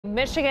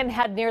Michigan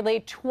had nearly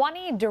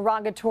 20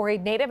 derogatory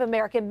Native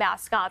American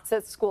mascots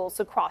at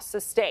schools across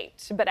the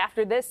state. But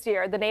after this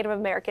year, the Native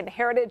American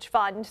Heritage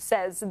Fund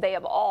says they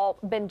have all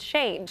been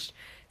changed.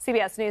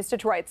 CBS News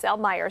Detroit's Elle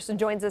Myers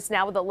joins us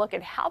now with a look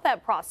at how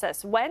that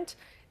process went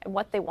and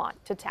what they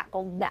want to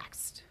tackle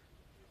next.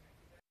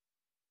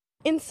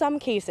 In some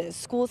cases,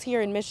 schools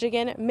here in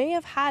Michigan may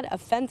have had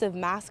offensive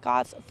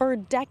mascots for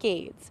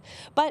decades.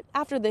 But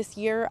after this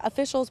year,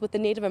 officials with the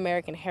Native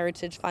American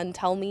Heritage Fund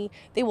tell me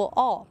they will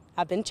all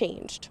have been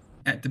changed.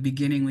 At the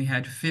beginning, we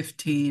had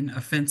 15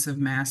 offensive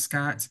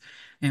mascots,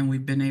 and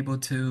we've been able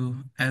to,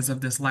 as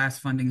of this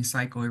last funding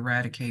cycle,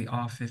 eradicate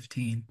all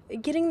 15.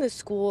 Getting the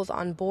schools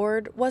on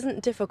board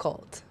wasn't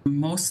difficult.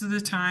 Most of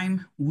the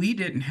time, we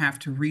didn't have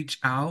to reach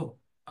out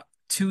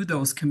to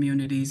those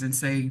communities and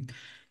say,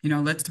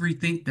 let's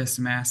rethink this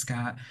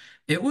mascot.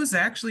 It was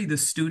actually the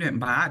student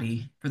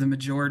body for the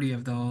majority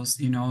of those.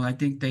 I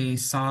think they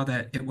saw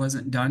that it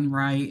wasn't done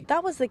right.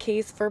 That was the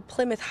case for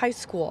Plymouth High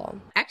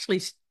School.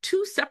 Actually,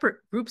 two separate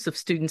groups of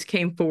students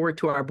came forward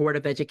to our Board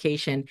of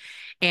Education,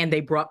 and they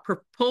brought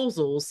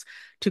proposals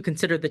to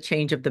consider the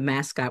change of the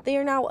mascot. They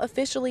are now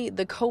officially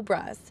the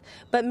Cobras,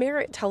 but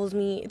Merritt tells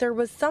me there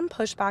was some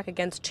pushback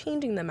against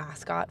changing the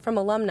mascot from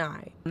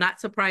alumni.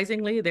 Not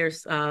surprisingly, there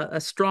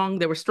was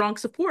strong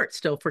support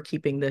still for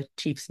keeping the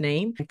Chiefs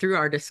name. Through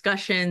our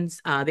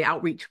discussions, the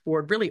Outreach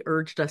Board really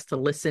urged us to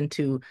listen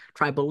to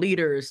tribal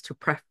leaders, to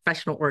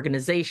professional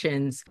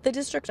organizations. The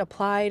district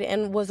applied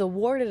and was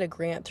awarded a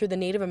grant through the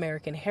Native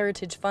American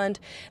Heritage Fund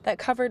that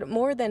covered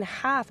more than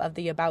half of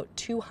the about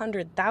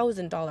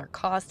 $200,000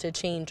 cost to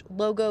change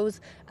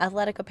logos,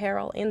 athletic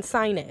apparel, and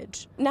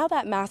signage. Now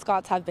that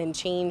mascots have been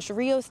changed,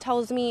 Rios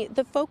tells me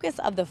the focus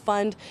of the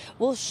fund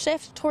will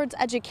shift towards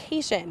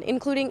education,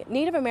 including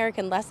Native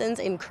American lessons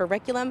in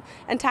curriculum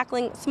and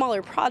tackling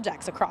smaller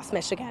projects across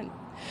Michigan.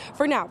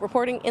 For now,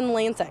 reporting in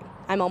Lansing,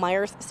 I'm Elle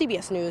Myers,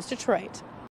 CBS News, Detroit.